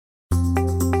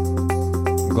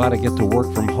I'm glad I get to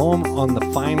work from home on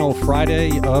the final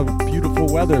Friday of beautiful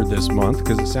weather this month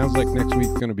because it sounds like next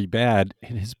week's going to be bad.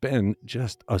 It has been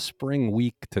just a spring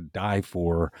week to die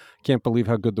for. Can't believe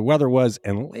how good the weather was,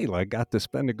 and Layla got to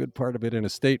spend a good part of it in a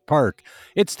state park.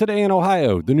 It's Today in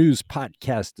Ohio, the news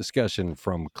podcast discussion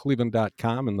from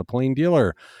Cleveland.com and The Plain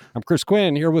Dealer. I'm Chris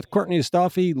Quinn here with Courtney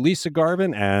Estoffi, Lisa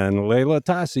Garvin, and Layla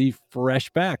Tassi, fresh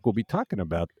back. We'll be talking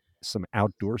about some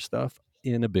outdoor stuff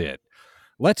in a bit.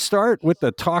 Let's start with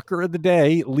the talker of the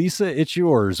day. Lisa, it's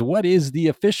yours. What is the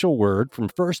official word from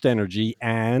First Energy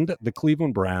and the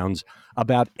Cleveland Browns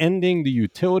about ending the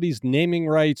utilities naming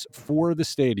rights for the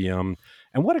stadium?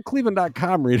 And what do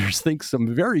Cleveland.com readers think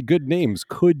some very good names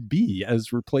could be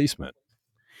as replacement?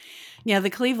 Yeah,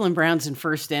 the Cleveland Browns and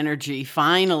First Energy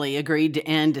finally agreed to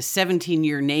end a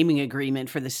 17-year naming agreement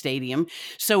for the stadium,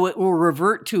 so it will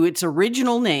revert to its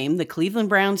original name, the Cleveland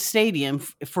Browns Stadium,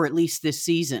 for at least this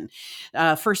season.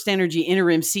 First Energy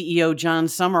interim CEO John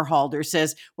Somerhalder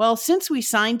says, well, since we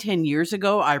signed 10 years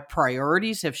ago, our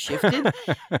priorities have shifted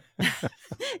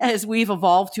as we've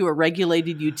evolved to a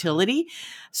regulated utility.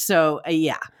 So,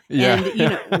 yeah. Yeah.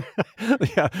 And,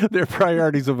 yeah, their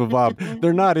priorities have evolved.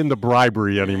 They're not into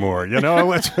bribery anymore.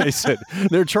 Let's face it.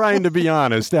 They're trying to be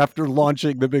honest after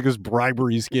launching the biggest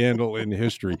bribery scandal in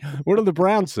history. What do the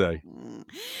Browns say?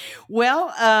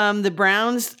 Well, the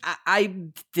Browns,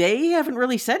 they haven't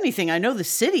really said anything. I know the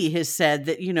city has said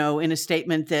that, in a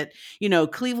statement that,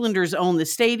 Clevelanders own the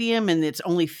stadium and it's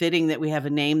only fitting that we have a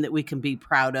name that we can be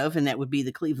proud of, and that would be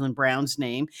the Cleveland Browns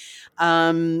name.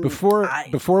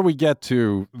 Before we get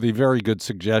to the very good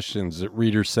suggestions that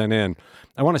readers sent in,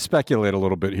 I want to speculate a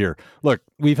little bit here. Look,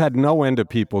 we've had no end of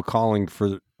people calling for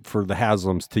the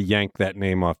Haslams to yank that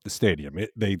name off the stadium.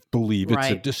 They believe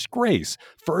it's a disgrace.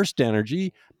 First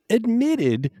Energy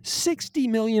admitted $60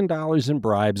 million in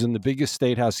bribes in the biggest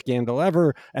state house scandal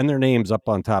ever, and their name's up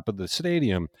on top of the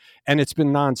stadium, and it's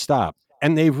been nonstop,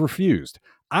 and they've refused.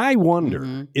 I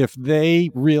wonder if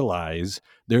they realize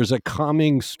there's a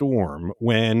coming storm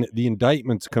when the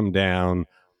indictments come down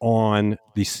on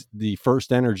the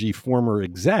First Energy former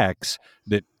execs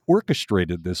that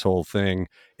orchestrated this whole thing.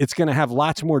 It's going to have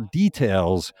lots more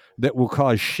details that will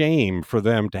cause shame for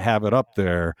them to have it up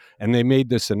there. And they made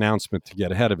this announcement to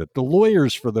get ahead of it. The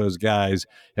lawyers for those guys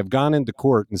have gone into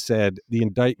court and said the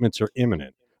indictments are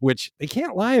imminent, which they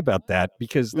can't lie about that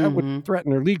because that would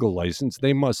threaten their legal license.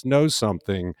 They must know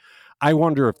something. I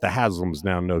wonder if the Haslams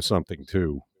now know something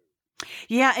too.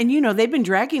 Yeah, and they've been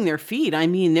dragging their feet. I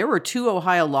mean, there were 2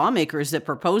 Ohio lawmakers that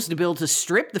proposed a bill to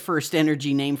strip the First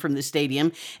Energy name from the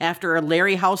stadium after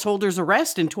Larry Householder's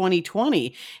arrest in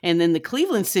 2020. And then the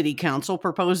Cleveland City Council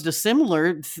proposed a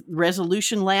similar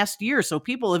resolution last year. So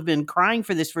people have been crying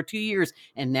for this for 2 years,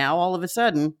 and now all of a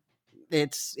sudden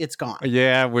it's gone.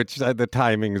 Yeah, which the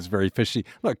timing is very fishy.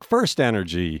 Look, First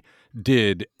Energy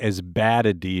did as bad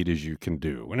a deed as you can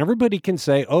do. And everybody can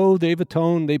say, oh, they've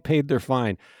atoned, they paid their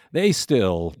fine. They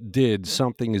still did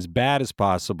something as bad as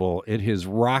possible. It has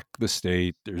rocked the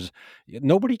state.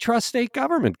 Nobody trusts state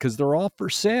government because they're all for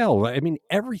sale. I mean,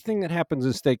 everything that happens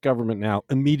in state government now,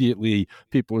 immediately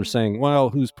people are saying, well,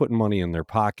 who's putting money in their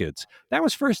pockets? That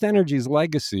was First Energy's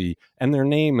legacy, and their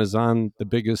name is on the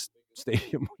biggest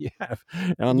stadium we have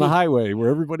on the highway where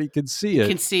everybody can see it. You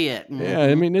can see it. Mm-hmm. Yeah,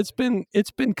 I mean, it's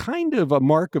been kind of a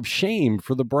mark of shame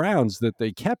for the Browns that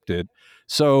they kept it.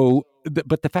 So,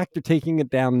 but the fact they're taking it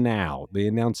down now, they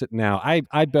announce it now,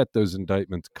 I bet those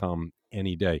indictments come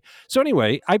any day. So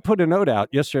anyway, I put a note out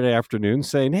yesterday afternoon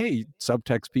saying, hey,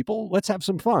 subtext people, let's have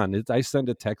some fun. I send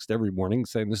a text every morning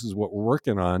saying this is what we're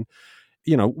working on.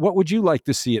 What would you like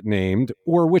to see it named,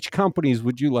 or which companies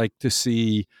would you like to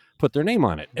see put their name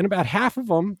on it? And about half of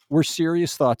them were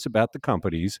serious thoughts about the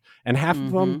companies, and half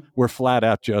of them were flat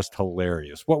out just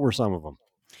hilarious. What were some of them?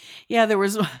 Yeah, there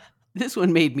was... This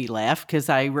one made me laugh because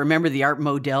I remember the Art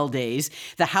Modell days,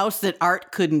 the house that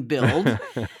Art couldn't build,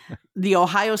 the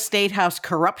Ohio State House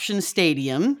Corruption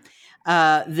Stadium,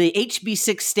 the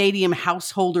HB6 Stadium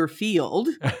Householder Field,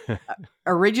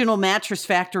 original Mattress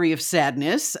Factory of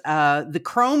Sadness, the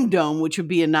Chrome Dome, which would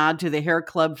be a nod to the Hair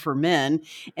Club for Men,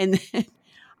 and then,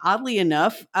 oddly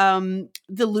enough,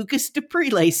 the Lucas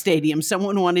Duprile Stadium.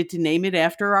 Someone wanted to name it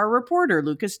after our reporter,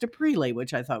 Lucas Duprile,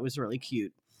 which I thought was really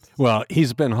cute. Well,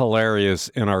 he's been hilarious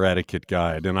in our etiquette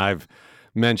guide, and I've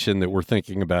mentioned that we're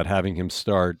thinking about having him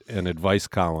start an advice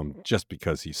column just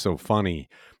because he's so funny.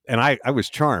 And I was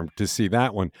charmed to see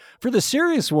that one. For the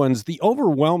serious ones, the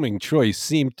overwhelming choice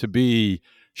seemed to be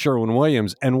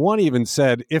Sherwin-Williams, and one even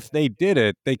said if they did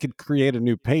it, they could create a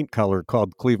new paint color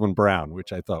called Cleveland Brown,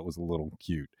 which I thought was a little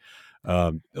cute.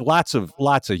 Lots of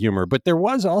humor, but there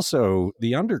was also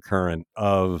the undercurrent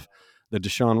of the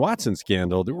Deshaun Watson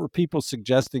scandal, there were people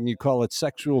suggesting you call it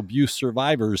Sexual Abuse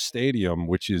Survivors Stadium,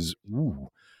 which is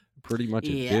pretty much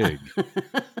a Yeah. dig.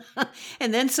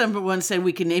 And then someone said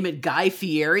we can name it Guy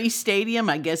Fieri Stadium.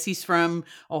 I guess he's from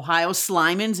Ohio,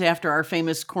 Slimans, after our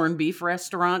famous corned beef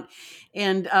restaurant.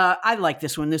 And I like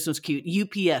this one. This one's cute.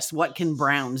 UPS, what can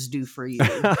Browns do for you?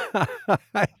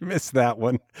 I missed that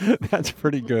one. That's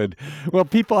pretty good. Well,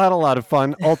 people had a lot of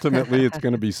fun. Ultimately, it's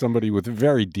going to be somebody with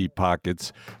very deep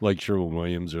pockets like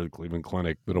Sherwin-Williams or the Cleveland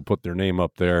Clinic that'll put their name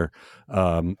up there.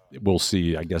 We'll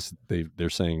see. I guess they're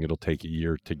saying it'll take a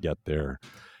year to get there.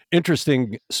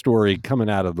 Interesting story coming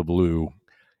out of the blue.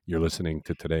 You're listening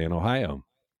to Today in Ohio.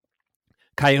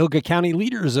 Cuyahoga County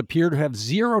leaders appear to have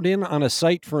zeroed in on a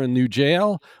site for a new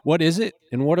jail. What is it,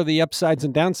 and what are the upsides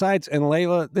and downsides? And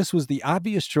Layla, this was the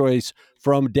obvious choice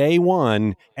from day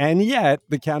one, and yet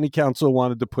the county council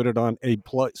wanted to put it on a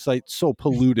site so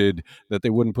polluted that they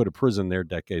wouldn't put a prison there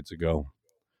decades ago.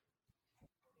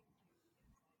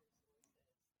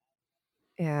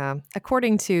 Yeah.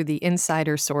 According to the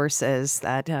insider sources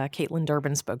that Caitlin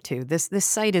Durbin spoke to, this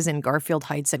site is in Garfield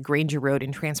Heights at Granger Road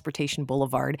and Transportation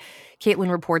Boulevard. Caitlin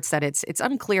reports that it's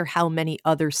unclear how many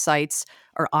other sites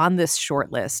are on this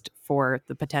short list for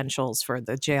the potentials for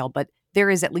the jail, but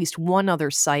there is at least one other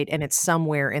site, and it's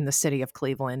somewhere in the city of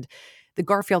Cleveland. The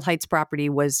Garfield Heights property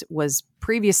was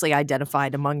previously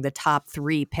identified among the top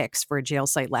 3 picks for a jail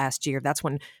site last year. That's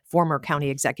when former county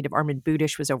executive Armin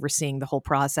Budish was overseeing the whole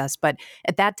process. But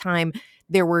at that time,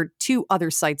 there were 2 other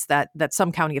sites that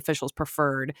some county officials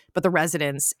preferred, but the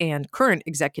residents and current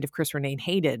executive Chris Renane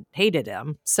hated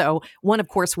him. So one, of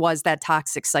course, was that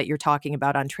toxic site you're talking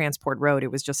about on Transport Road.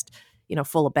 It was just,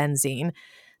 full of benzene.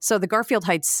 So the Garfield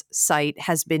Heights site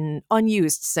has been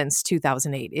unused since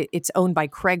 2008. It's owned by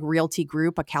Craig Realty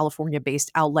Group, a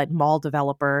California-based outlet mall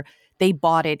developer. They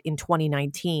bought it in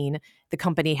 2019. The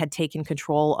company had taken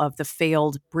control of the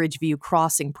failed Bridgeview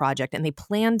Crossing project, and they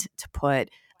planned to put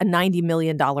a $90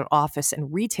 million office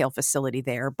and retail facility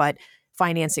there, but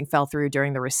financing fell through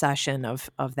during the recession of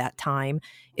that time.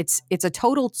 It's a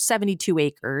total 72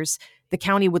 acres. The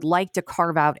county would like to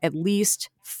carve out at least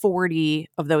 40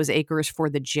 of those acres for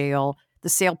the jail. The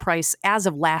sale price as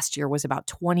of last year was about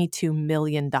 $22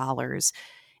 million.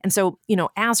 And so,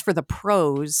 as for the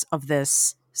pros of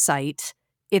this site,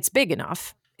 it's big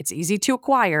enough. It's easy to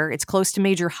acquire. It's close to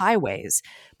major highways,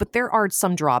 but there are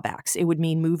some drawbacks. It would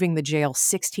mean moving the jail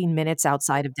 16 minutes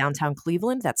outside of downtown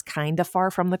Cleveland. That's kind of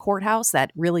far from the courthouse.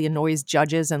 That really annoys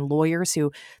judges and lawyers,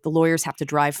 who the lawyers have to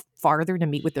drive farther to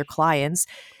meet with their clients.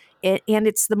 And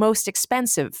it's the most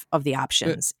expensive of the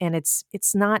options, and it's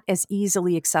not as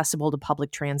easily accessible to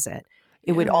public transit.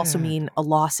 It would also mean a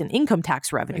loss in income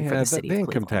tax revenue for the city of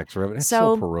Cleveland. Income tax revenue, it's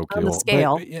so parochial. On the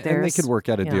scale, and they could work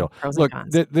out a deal. Pros Look,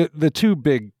 and cons. the 2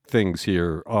 big things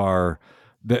here are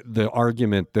the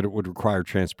argument that it would require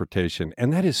transportation,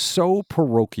 and that is so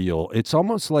parochial. It's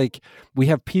almost like we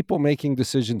have people making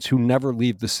decisions who never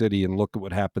leave the city and look at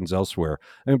what happens elsewhere.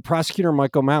 I mean, Prosecutor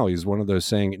Mike O'Malley is one of those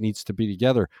saying it needs to be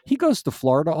together. He goes to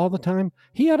Florida all the time.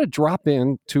 He had to drop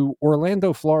in to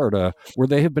Orlando, Florida, where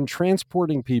they have been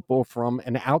transporting people from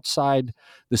an outside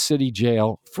the city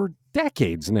jail for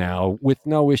decades now with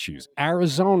no issues.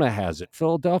 Arizona has it.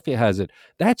 Philadelphia has it.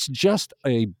 That's just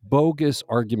a bogus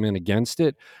argument against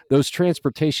it. Those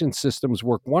transportation systems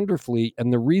work wonderfully,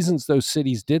 and the reasons those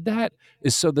cities did that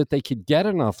is so that they could get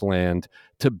enough land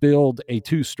to build a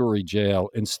 2-story jail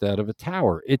instead of a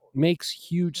tower. It makes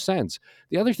huge sense.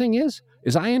 The other thing is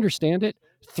I understand it,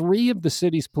 3 of the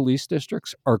city's police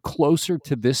districts are closer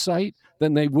to this site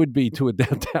than they would be to a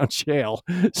downtown jail.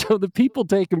 So the people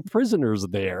taking prisoners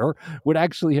there would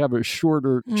actually have a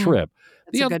shorter trip.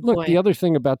 That's a good point. The other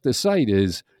thing about this site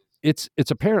is it's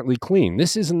apparently clean.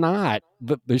 This is not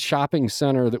the shopping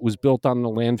center that was built on the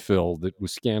landfill that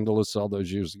was scandalous all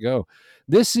those years ago.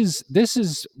 This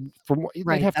is from what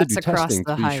Right, they have to do that's across testing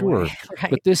the to be highway. sure, Right.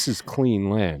 but this is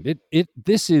clean land.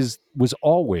 Was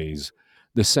always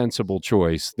the sensible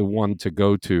choice, the one to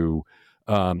go to,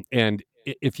 and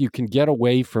if you can get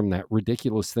away from that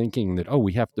ridiculous thinking that,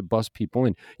 we have to bus people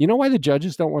in. You know why the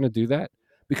judges don't want to do that?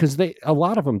 Because a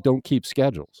lot of them don't keep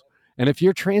schedules. And if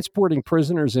you're transporting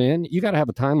prisoners in, you got to have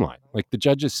a timeline. Like the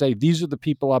judges say, these are the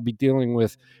people I'll be dealing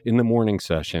with in the morning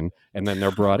session, and then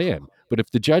they're brought in. But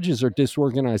if the judges are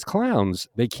disorganized clowns,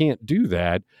 they can't do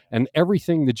that. And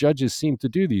everything the judges seem to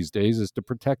do these days is to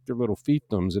protect their little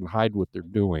fiefdoms and hide what they're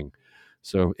doing.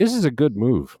 So this is a good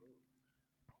move.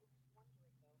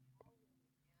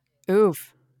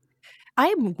 Oof.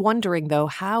 I'm wondering, though,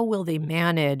 how will they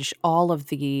manage all of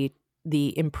the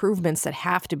improvements that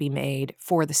have to be made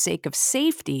for the sake of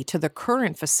safety to the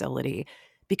current facility?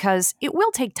 because it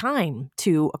will take time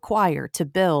to acquire, to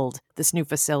build this new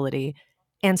facility.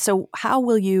 And so how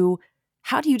do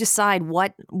you decide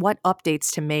what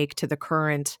updates to make to the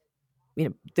current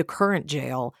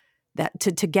jail that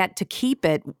to keep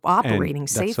it operating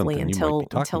safely until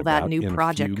that new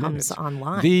project comes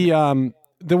online?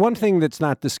 The one thing that's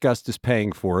not discussed is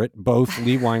paying for it. Both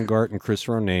Lee Weingart and Chris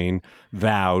Ronayne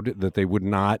vowed that they would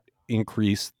not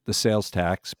increase the sales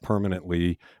tax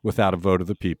permanently without a vote of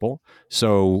the people.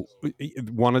 So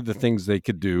one of the things they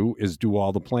could do is do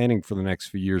all the planning for the next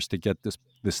few years to get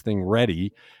this thing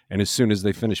ready. And as soon as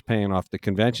they finish paying off the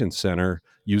convention center,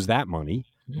 use that money.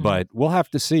 But we'll have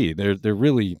to see. They're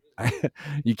really,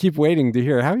 you keep waiting to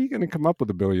hear, how are you going to come up with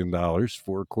 $1 billion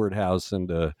for a courthouse and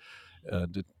a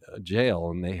jail?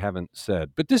 And they haven't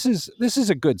said. But this is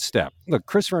a good step. Look,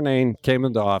 Chris Ronayne came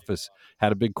into office,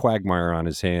 had a big quagmire on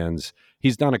his hands.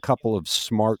 He's done a couple of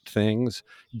smart things,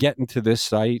 getting to this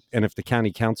site. And if the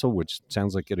county council, which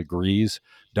sounds like it agrees,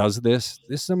 does this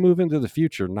is a move into the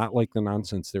future, not like the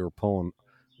nonsense they were pulling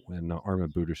when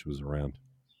Armin Budish was around.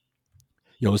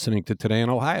 You're listening to Today in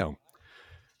Ohio.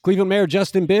 Cleveland Mayor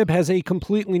Justin Bibb has a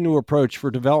completely new approach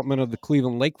for development of the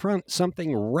Cleveland lakefront,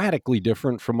 something radically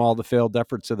different from all the failed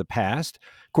efforts of the past.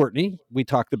 Courtney, we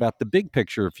talked about the big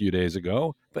picture a few days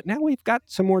ago, but now we've got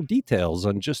some more details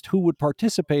on just who would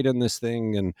participate in this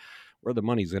thing and where the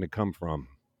money's going to come from.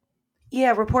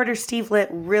 Yeah, reporter Steve Litt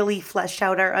really fleshed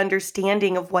out our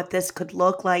understanding of what this could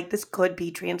look like. This could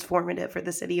be transformative for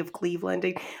the city of Cleveland.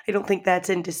 I don't think that's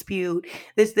in dispute.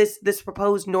 This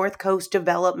proposed North Coast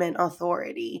Development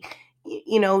Authority,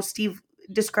 Steve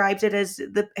describes it as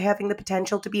having the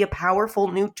potential to be a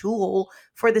powerful new tool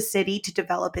for the city to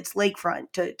develop its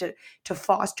lakefront, to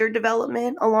foster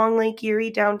development along Lake Erie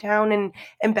downtown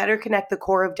and better connect the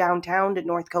core of downtown to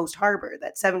North Coast Harbor,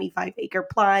 that 75-acre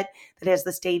plot that has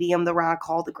the stadium, the Rock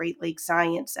Hall, the Great Lakes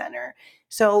Science Center.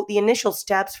 So the initial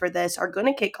steps for this are going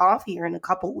to kick off here in a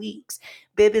couple weeks.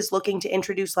 Bibb is looking to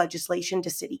introduce legislation to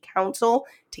city council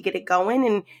to get it going.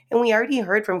 And we already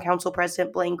heard from Council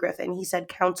President Blaine Griffin. He said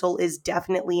council is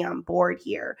definitely on board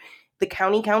here. The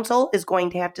county council is going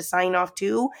to have to sign off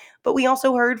too, but we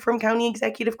also heard from County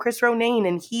Executive Chris Ronayne,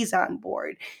 and he's on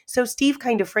board. So Steve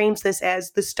kind of frames this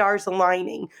as the stars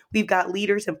aligning. We've got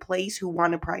leaders in place who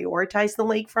want to prioritize the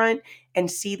lakefront and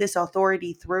see this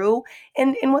authority through.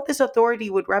 And what this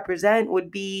authority would represent would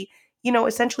be,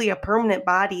 essentially a permanent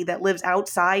body that lives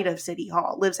outside of City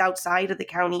Hall, lives outside of the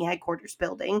county headquarters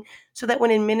building, so that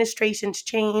when administrations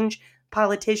change,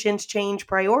 politicians change,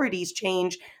 priorities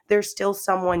change, there's still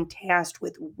someone tasked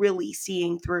with really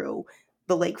seeing through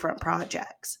the lakefront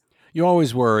projects. You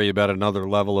always worry about another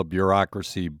level of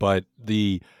bureaucracy, but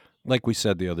like we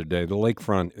said the other day, the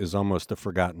lakefront is almost a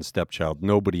forgotten stepchild.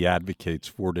 Nobody advocates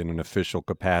for it in an official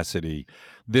capacity.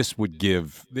 This would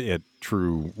give it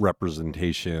true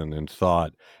representation and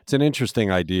thought. It's an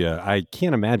interesting idea. I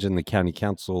can't imagine the county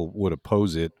council would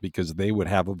oppose it because they would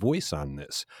have a voice on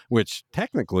this, which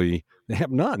technically they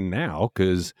have none now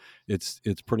because it's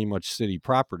pretty much city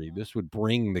property. This would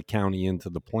bring the county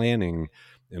into the planning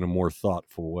in a more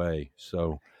thoughtful way.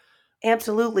 So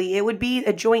absolutely. It would be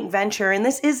a joint venture. And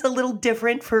this is a little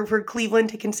different for Cleveland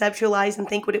to conceptualize and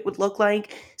think what it would look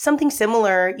like. Something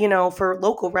similar, for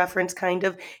local reference kind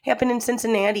of happened in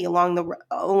Cincinnati along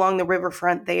the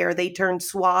riverfront there. They turned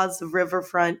swaths of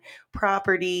riverfront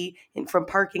property from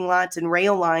parking lots and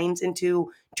rail lines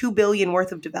into $2 billion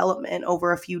worth of development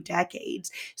over a few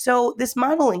decades. So this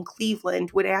model in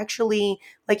Cleveland would actually,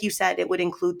 like you said, it would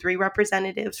include 3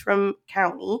 representatives from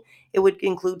county. It would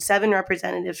include 7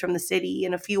 representatives from the city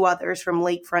and a few others from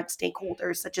lakefront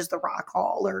stakeholders such as the Rock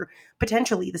Hall or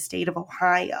potentially the state of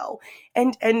Ohio.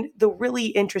 And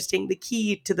the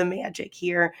key to the magic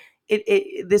here,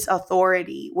 this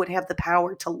authority would have the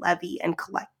power to levy and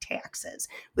collect taxes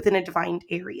within a defined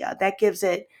area. That gives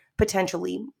it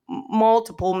potentially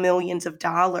multiple millions of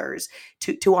dollars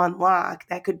to unlock.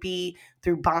 That could be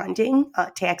through bonding,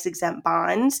 tax-exempt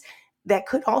bonds. That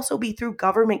could also be through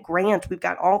government grants. We've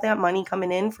got all that money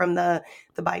coming in from the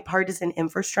bipartisan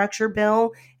infrastructure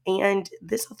bill, and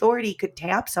this authority could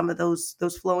tap some of those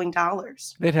flowing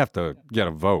dollars. They'd have to get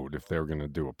a vote if they were going to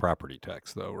do a property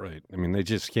tax, though, right? I mean, they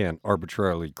just can't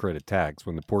arbitrarily create a tax.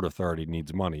 When the Port Authority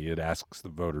needs money, it asks the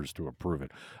voters to approve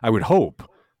it. I would hope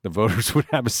the voters would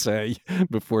have a say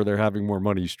before they're having more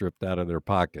money stripped out of their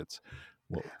pockets.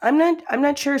 Well, I'm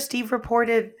not sure. Steve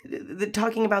reported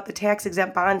talking about the tax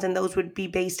exempt bonds, and those would be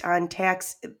based on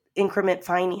tax increment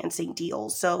financing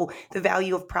deals. So the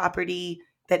value of property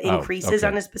that increases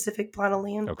on a specific plot of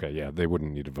land. Okay, yeah, they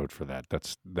wouldn't need to vote for that.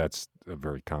 That's a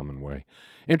very common way.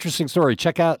 Interesting story.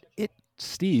 Check out it.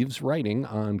 Steve's writing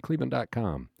on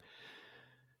Cleveland.com.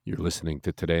 You're listening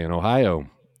to Today in Ohio.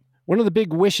 One of the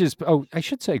big wishes, I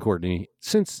should say, Courtney,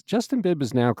 since Justin Bibb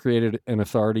has now created an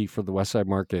authority for the West Side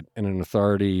Market and an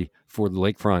authority for the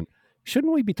lakefront,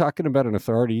 shouldn't we be talking about an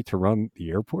authority to run the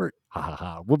airport? Ha ha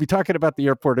ha. We'll be talking about the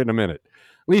airport in a minute.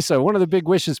 Lisa, one of the big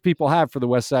wishes people have for the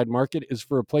West Side Market is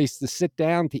for a place to sit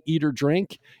down, to eat or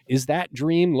drink. Is that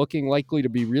dream looking likely to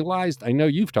be realized? I know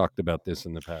you've talked about this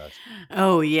in the past.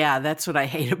 Oh, yeah. That's what I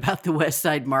hate about the West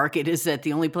Side Market is that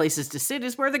the only places to sit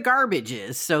is where the garbage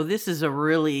is. So this is a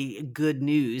really good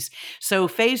news. So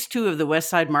phase 2 of the West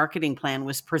Side Marketing Plan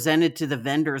was presented to the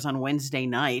vendors on Wednesday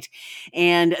night.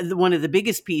 And one of the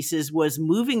biggest pieces was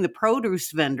moving the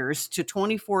produce vendors to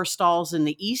 24 stalls in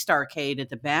the East Arcade at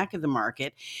the back of the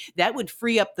market. That would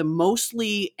free up the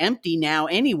mostly empty now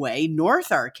anyway,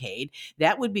 North Arcade.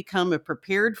 That would become a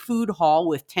prepared food hall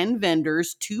with 10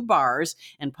 vendors, 2 bars,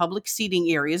 and public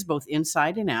seating areas, both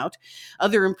inside and out.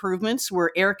 Other improvements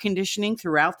were air conditioning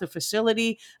throughout the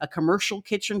facility, a commercial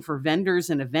kitchen for vendors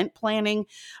and event planning,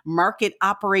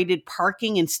 market-operated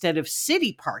parking instead of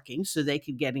city parking so they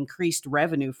could get increased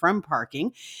revenue from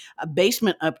parking,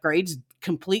 basement upgrades,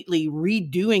 completely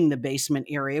redoing the basement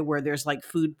area where there's like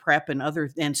food prep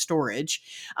and storage.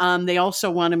 They also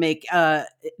want to make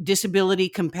disability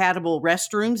compatible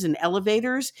restrooms and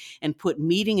elevators and put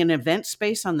meeting and event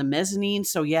space on the mezzanine.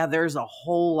 So yeah, there's a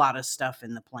whole lot of stuff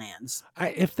in the plans.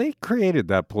 If they created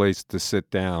that place to sit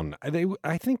down,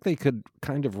 I think they could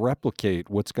kind of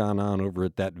replicate what's gone on over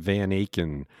at that Van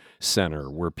Aken Center,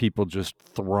 where people just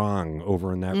throng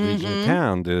over in that region of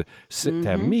town to sit, to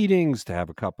have meetings, to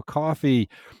have a cup of coffee.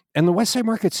 And the West Side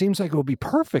Market seems like it would be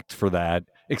perfect for that,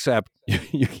 except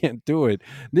you can't do it.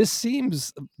 This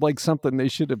seems like something they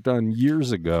should have done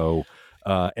years ago,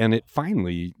 and it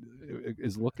finally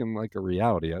is looking like a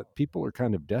reality. People are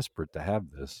kind of desperate to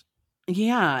have this.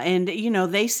 Yeah. And,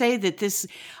 they say that this,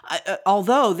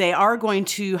 although they are going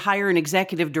to hire an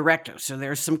executive director, so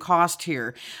there's some cost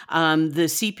here. The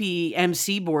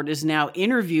CPMC board is now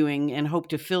interviewing and hope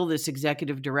to fill this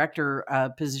executive director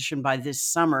position by this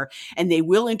summer. And they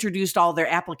will introduce all their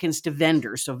applicants to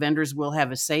vendors. So vendors will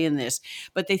have a say in this.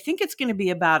 But they think it's going to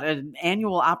be about an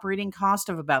annual operating cost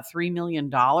of about $3 million.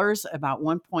 About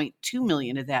 $1.2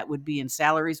 million of that would be in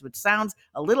salaries, which sounds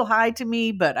a little high to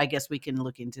me, but I guess we can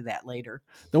look into that later.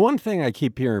 The one thing I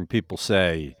keep hearing people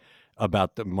say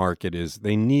about the market is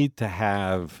they need to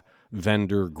have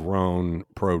vendor grown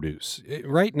produce.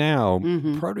 Right now,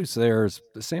 produce there is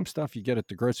the same stuff you get at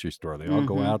the grocery store. They all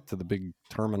go out to the big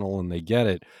terminal and they get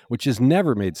it, which has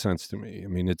never made sense to me. I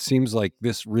mean, it seems like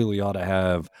this really ought to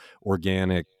have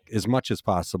organic, as much as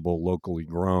possible, locally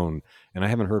grown. And I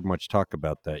haven't heard much talk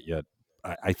about that yet.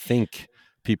 I think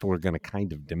people are going to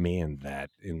kind of demand that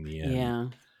in the end. Yeah.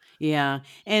 Yeah.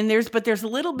 And there's a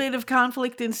little bit of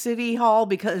conflict in City Hall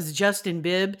because Justin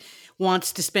Bibb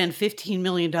wants to spend $15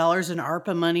 million in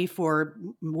ARPA money for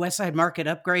West Side Market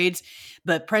upgrades.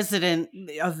 But President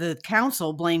of the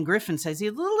council, Blaine Griffin, says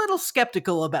he's a little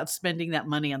skeptical about spending that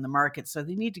money on the market. So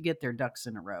they need to get their ducks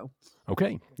in a row.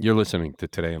 Okay. You're listening to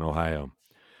Today in Ohio.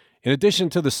 In addition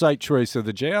to the site choice of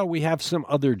the jail, we have some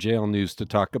other jail news to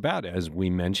talk about. As we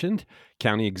mentioned,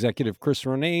 County Executive Chris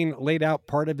Ronayne laid out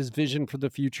part of his vision for the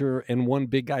future, and one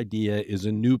big idea is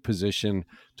a new position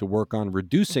to work on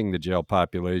reducing the jail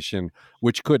population,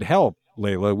 which could help,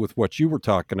 Layla, with what you were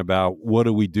talking about. What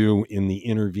do we do in the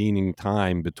intervening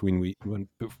time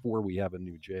before we have a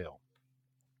new jail?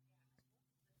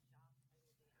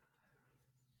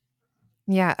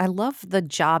 Yeah, I love the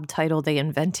job title they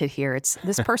invented here.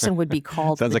 This person would be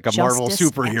called Sounds the like a Marvel Justice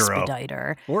superhero.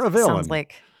 Expediter. Or a villain. Sounds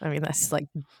like, that's like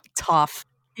tough.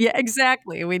 Yeah,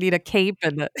 exactly. We need a cape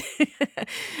and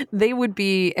they would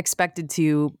be expected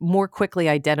to more quickly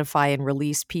identify and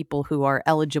release people who are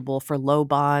eligible for low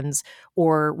bonds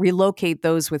or relocate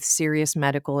those with serious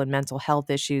medical and mental health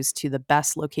issues to the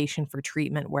best location for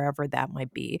treatment, wherever that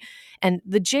might be. And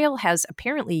the jail has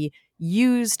apparently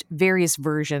used various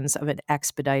versions of an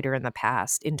expediter in the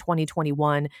past. In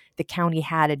 2021, the county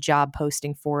had a job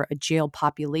posting for a jail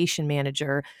population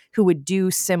manager who would do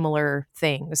similar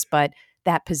things, but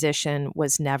that position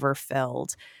was never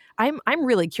filled. I'm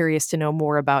really curious to know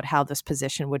more about how this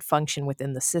position would function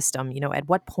within the system. At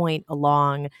what point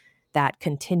along that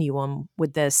continuum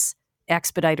would this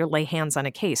expediter lay hands on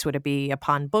a case? Would it be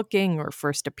upon booking or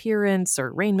first appearance or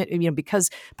arraignment? Because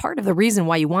part of the reason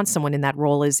why you want someone in that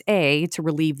role is A, to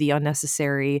relieve the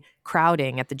unnecessary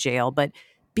crowding at the jail, but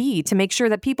B, to make sure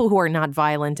that people who are not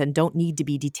violent and don't need to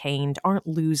be detained aren't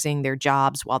losing their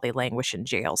jobs while they languish in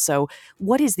jail. So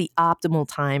what is the optimal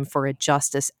time for a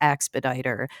justice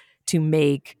expediter to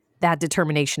make that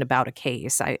determination about a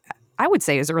case. I would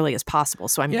say as early as possible.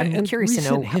 So I'm And curious to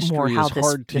know recent history more how is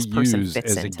hard to this person use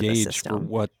fits as a into the gauge for system.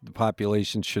 what the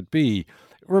population should be.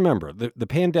 Remember, the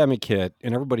pandemic hit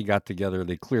and everybody got together.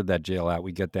 They cleared that jail out.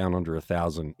 We got down under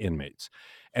 1,000 inmates.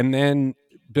 And then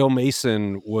Bill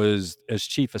Mason was, as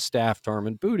chief of staff to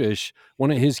Armand Budish,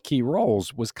 one of his key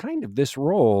roles was kind of this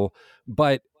role.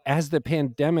 But as the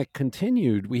pandemic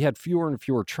continued, we had fewer and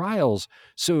fewer trials.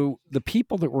 So the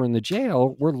people that were in the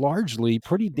jail were largely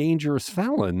pretty dangerous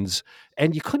felons,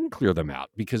 and you couldn't clear them out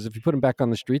because if you put them back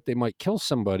on the street, they might kill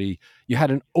somebody. You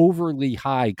had an overly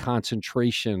high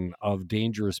concentration of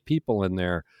dangerous people in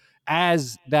there.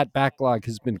 As that backlog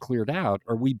has been cleared out,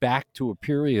 are we back to a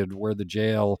period where the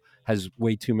jail has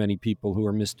way too many people who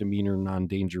are misdemeanor,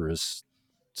 non-dangerous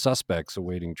suspects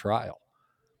awaiting trial?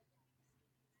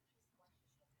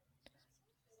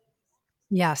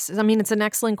 Yes. I mean, it's an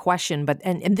excellent question, but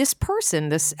and this person,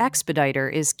 this expediter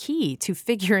is key to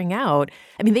figuring out.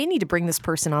 I mean, they need to bring this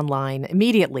person online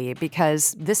immediately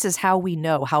because this is how we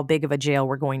know how big of a jail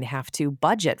we're going to have to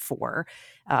budget for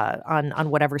on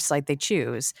whatever site they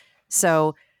choose.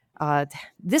 So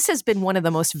this has been one of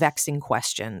the most vexing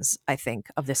questions, I think,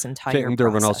 of this entire Caitlin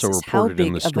Durbin process. also Is how reported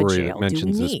in big the of a story that jail do we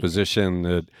mentions this need? position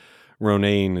that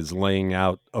Ronayne is laying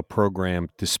out a program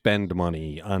to spend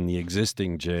money on the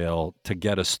existing jail to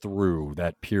get us through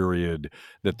that period,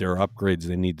 that there are upgrades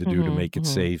they need to do to make it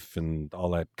safe and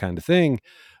all that kind of thing.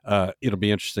 It'll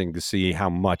be interesting to see how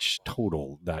much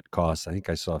total that costs. I think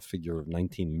I saw a figure of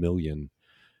 19 million.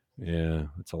 Yeah,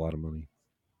 that's a lot of money.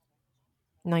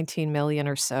 19 million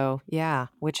or so. Yeah.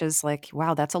 Which is like,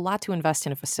 wow, that's a lot to invest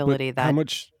in a But facility how that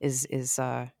much? is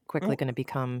quickly Well, going to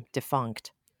become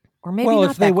defunct. Or maybe Well, if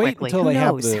not they that wait quickly. until Who they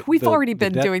have knows? We've already the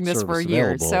been debt doing this for service a year.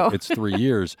 available, So it's 3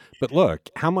 years. But look,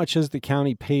 how much has the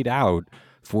county paid out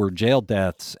for jail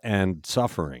deaths and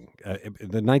suffering?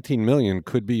 The 19 million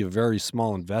could be a very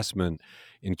small investment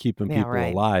in keeping yeah, people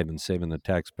right. alive and saving the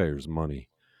taxpayers money.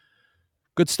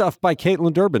 Good stuff by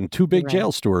Caitlin Durbin. 2 You're big right.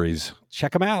 jail stories.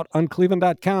 Check them out on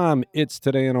cleveland.com. It's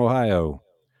Today in Ohio.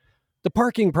 The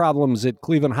parking problems at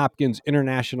Cleveland Hopkins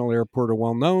International Airport are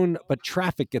well known, but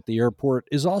traffic at the airport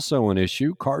is also an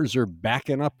issue. Cars are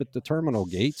backing up at the terminal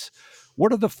gates.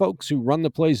 What are the folks who run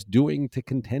the place doing to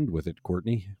contend with it,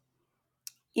 Courtney?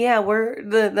 Yeah, we're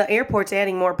the airport's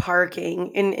adding more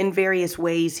parking in various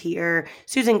ways here.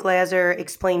 Susan Glazer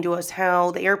explained to us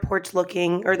how the airport's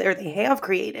looking, or they have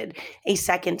created a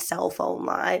second cell phone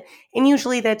lot. And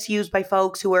usually that's used by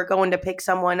folks who are going to pick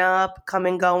someone up, come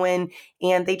and going,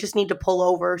 and they just need to pull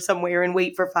over somewhere and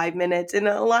wait for 5 minutes. And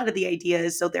a lot of the idea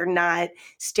is so they're not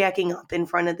stacking up in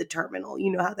front of the terminal.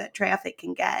 You know how that traffic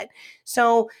can get.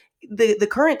 So the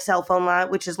current cell phone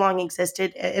lot, which has long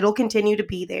existed, it'll continue to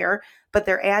be there, but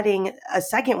they're adding a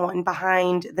second one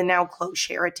behind the now closed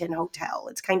Sheraton Hotel.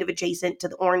 It's kind of adjacent to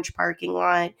the orange parking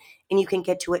lot, and you can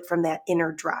get to it from that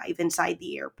inner drive inside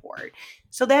the airport.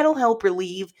 So that'll help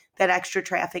relieve that extra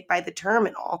traffic by the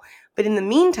terminal. But in the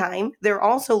meantime, they're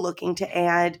also looking to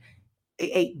add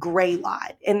a gray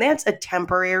lot, and that's a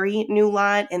temporary new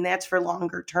lot, and that's for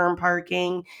longer term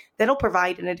parking. That'll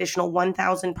provide an additional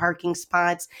 1,000 parking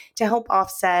spots to help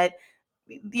offset.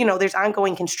 There's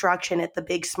ongoing construction at the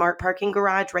big smart parking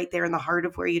garage right there in the heart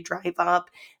of where you drive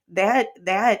up.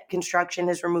 That construction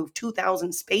has removed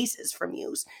 2,000 spaces from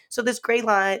use. So this gray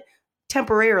lot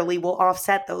temporarily will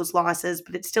offset those losses,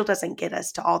 but it still doesn't get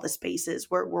us to all the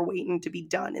spaces we're waiting to be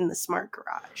done in the smart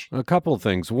garage. A couple of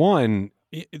things. One,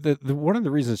 one of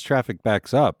the reasons traffic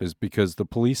backs up is because the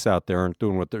police out there aren't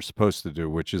doing what they're supposed to do,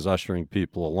 which is ushering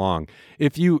people along.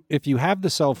 If you have the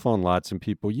cell phone lots and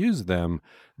people use them,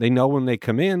 they know when they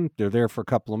come in, they're there for a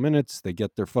couple of minutes, they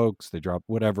get their folks, they drop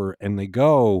whatever, and they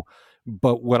go.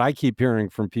 But what I keep hearing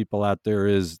from people out there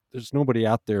is there's nobody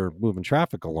out there moving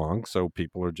traffic along, so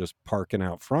people are just parking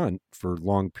out front for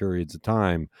long periods of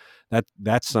time.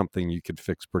 That's something you could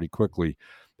fix pretty quickly.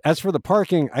 As for the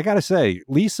parking, I got to say,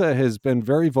 Lisa has been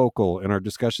very vocal in our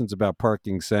discussions about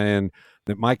parking, saying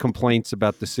that my complaints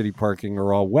about the city parking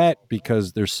are all wet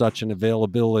because there's such an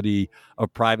availability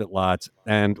of private lots.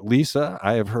 And Lisa,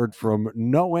 I have heard from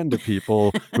no end of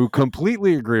people who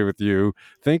completely agree with you,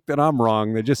 think that I'm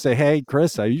wrong. They just say, hey,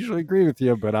 Chris, I usually agree with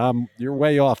you, but you're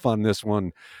way off on this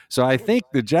one. So I think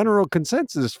the general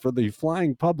consensus for the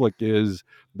flying public is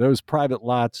those private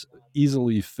lots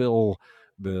easily fill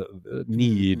the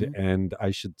need, and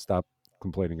I should stop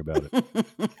complaining about it.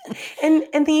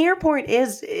 And the airport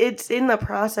it's in the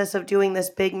process of doing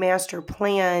this big master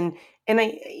plan.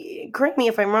 And correct me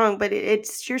if I'm wrong, but it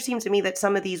sure seems to me that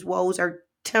some of these woes are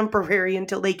temporary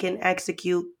until they can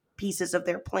execute pieces of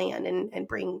their plan and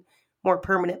bring more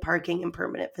permanent parking and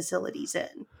permanent facilities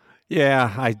in.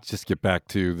 Yeah, I just get back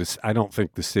to this. I don't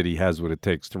think the city has what it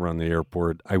takes to run the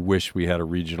airport. I wish we had a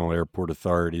regional airport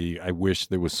authority. I wish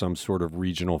there was some sort of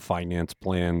regional finance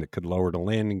plan that could lower the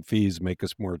landing fees, make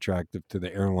us more attractive to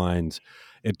the airlines.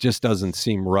 It just doesn't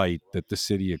seem right that the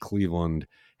city of Cleveland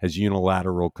has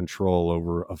unilateral control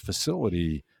over a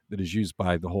facility that is used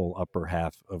by the whole upper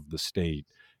half of the state,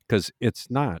 because it's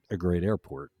not a great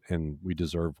airport and we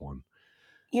deserve one.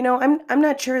 I'm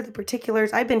not sure of the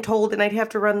particulars. I've been told, and I'd have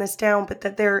to run this down, but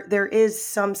that there is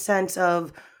some sense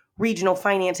of regional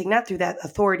financing, not through that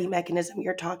authority mechanism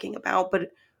you're talking about,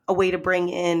 but a way to bring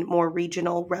in more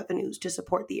regional revenues to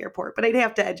support the airport. But I'd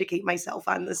have to educate myself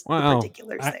on the Well,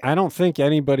 particulars I there. don't think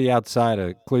anybody outside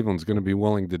of Cleveland's going to be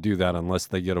willing to do that unless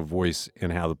they get a voice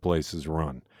in how the place is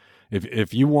run.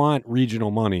 If you want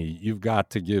regional money, you've got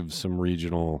to give some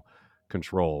regional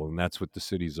control, and that's what the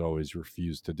city's always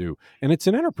refused to do. And it's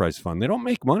an enterprise fund; they don't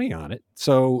make money on it,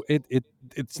 so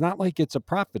it's not like it's a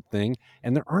profit thing.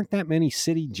 And there aren't that many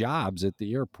city jobs at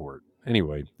the airport.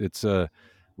 Anyway, it's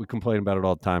we complain about it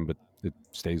all the time, but it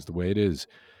stays the way it is.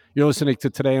 You're listening to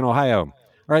Today in Ohio.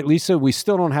 All right, Lisa, we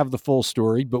still don't have the full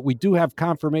story, but we do have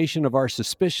confirmation of our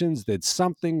suspicions that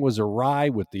something was awry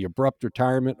with the abrupt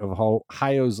retirement of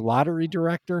Ohio's lottery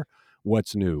director.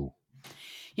 What's new?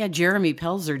 Yeah, Jeremy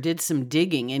Pelzer did some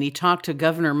digging, and he talked to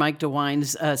Governor Mike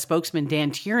DeWine's spokesman,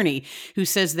 Dan Tierney, who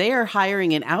says they are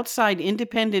hiring an outside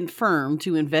independent firm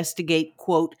to investigate,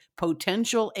 quote,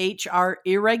 potential HR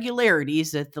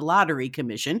irregularities at the Lottery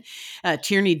Commission.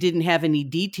 Tierney didn't have any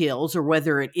details or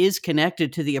whether it is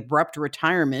connected to the abrupt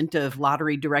retirement of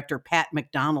Lottery Director Pat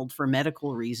McDonald for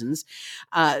medical reasons.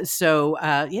 Yeah,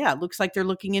 it looks like they're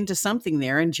looking into something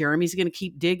there, and Jeremy's going to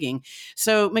keep digging.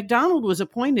 So McDonald was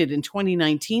appointed in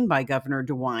 2019 by Governor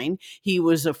DeWine. He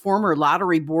was a former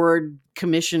Lottery Board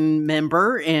Commission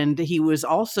member, and he was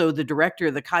also the director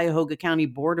of the Cuyahoga County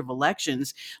Board of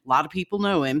Elections. A lot of people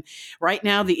know him. Right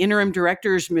now, the interim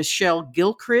director is Michelle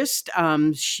Gilchrist.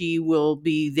 She will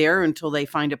be there until they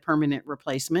find a permanent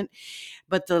replacement.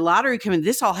 But the lottery commission,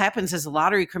 this all happens as the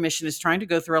lottery commission is trying to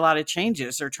go through a lot of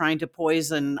changes. They're trying to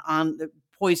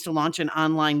poised to launch an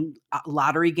online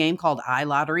lottery game called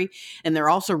iLottery. And they're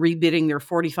also rebidding their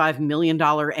 $45 million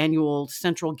annual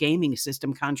central gaming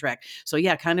system contract. So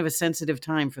yeah, kind of a sensitive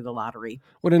time for the lottery.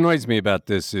 What annoys me about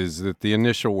this is that the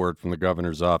initial word from the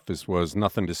governor's office was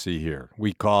nothing to see here.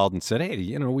 We called and said,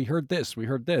 hey, we heard this, we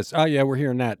heard this. Oh, yeah, we're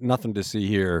hearing that. Nothing to see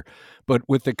here. But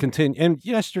with the and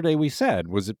yesterday we said,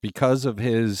 was it because of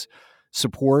his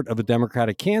support of a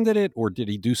Democratic candidate, or did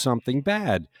he do something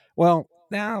bad? Well,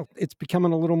 now it's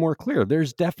becoming a little more clear.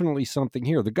 There's definitely something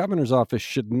here. The governor's office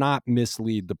should not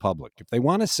mislead the public. If they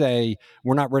want to say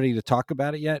we're not ready to talk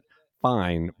about it yet,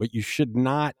 fine, but you should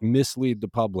not mislead the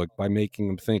public by making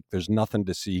them think there's nothing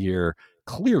to see here.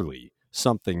 Clearly,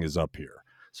 something is up here.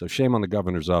 So shame on the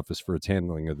governor's office for its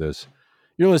handling of this.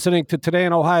 You're listening to Today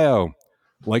in Ohio.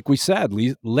 Like we said,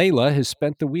 Layla has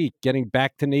spent the week getting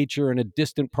back to nature in a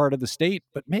distant part of the state,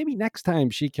 but maybe next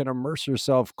time she can immerse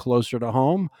herself closer to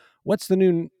home. What's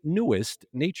the newest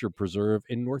nature preserve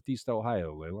in Northeast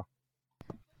Ohio, Layla?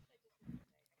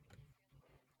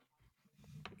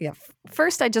 Yeah.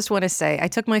 First, I just want to say I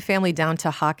took my family down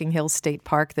to Hocking Hills State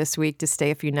Park this week to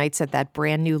stay a few nights at that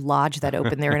brand new lodge that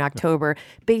opened there in October,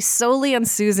 based solely on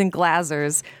Susan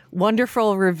Glazer's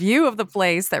wonderful review of the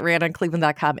place that ran on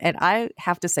Cleveland.com. And I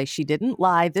have to say, she didn't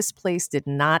lie. This place did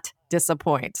not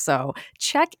disappoint. So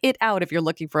check it out if you're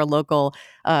looking for a local,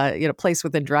 place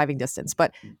within driving distance.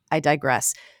 But I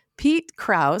digress. Pete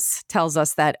Krause tells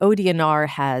us that ODNR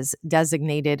has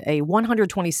designated a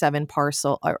 127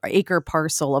 acre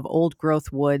parcel of old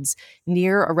growth woods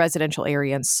near a residential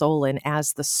area in Solon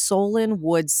as the Solon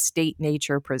Woods State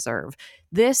Nature Preserve.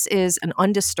 This is an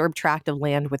undisturbed tract of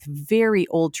land with very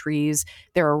old trees.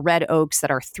 There are red oaks that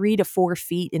are 3 to 4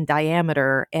 feet in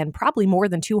diameter and probably more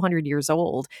than 200 years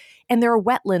old. And there are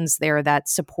wetlands there that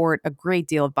support a great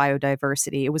deal of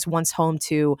biodiversity. It was once home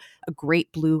to a great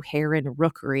blue heron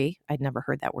rookery. I'd never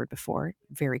heard that word before.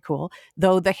 Very cool.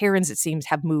 Though the herons, it seems,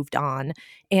 have moved on.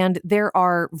 And there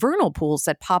are vernal pools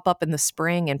that pop up in the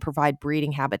spring and provide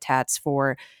breeding habitats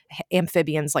for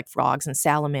amphibians like frogs and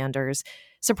salamanders.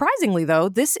 Surprisingly, though,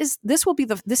 this is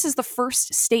the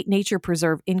first state nature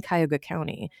preserve in Cuyahoga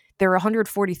County. There are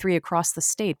 143 across the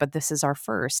state, but this is our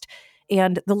first.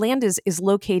 And the land is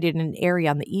located in an area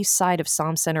on the east side of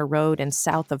Somme Center Road and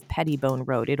south of Pettibone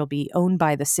Road. It'll be owned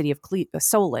by the city of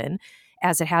Solon,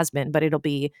 as it has been, but it'll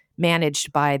be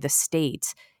managed by the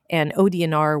state. And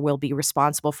ODNR will be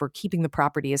responsible for keeping the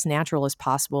property as natural as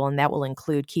possible, and that will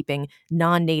include keeping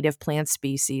non-native plant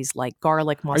species like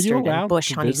garlic, Are you mustard, and allowed bush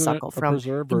to visit honeysuckle a from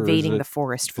preserve, or is invading it the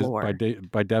forest floor.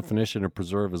 by definition a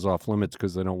preserve is off limits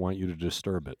because they don't want you to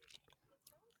disturb it?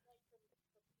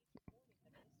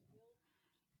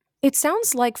 It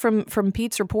sounds like from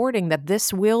Pete's reporting that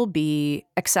this will be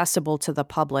accessible to the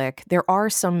public. There are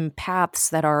some paths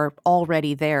that are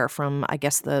already there from, I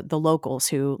guess, the locals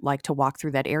who like to walk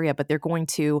through that area, but they're going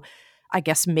to, I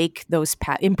guess, make those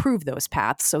improve those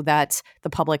paths so that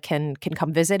the public can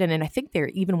come visit. And I think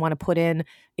they even want to put in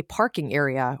a parking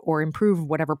area or improve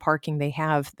whatever parking they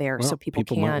have there, Well, so people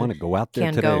can might want to go out there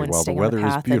can today go and while stay the on the weather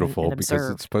is path beautiful and because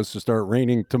observe. it's supposed to start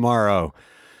raining tomorrow.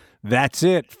 That's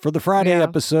it for the Friday Yeah.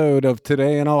 episode of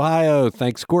Today in Ohio.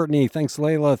 Thanks, Courtney. Thanks,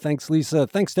 Layla. Thanks, Lisa.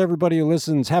 Thanks to everybody who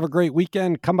listens. Have a great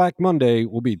weekend. Come back Monday.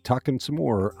 We'll be talking some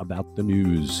more about the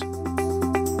news.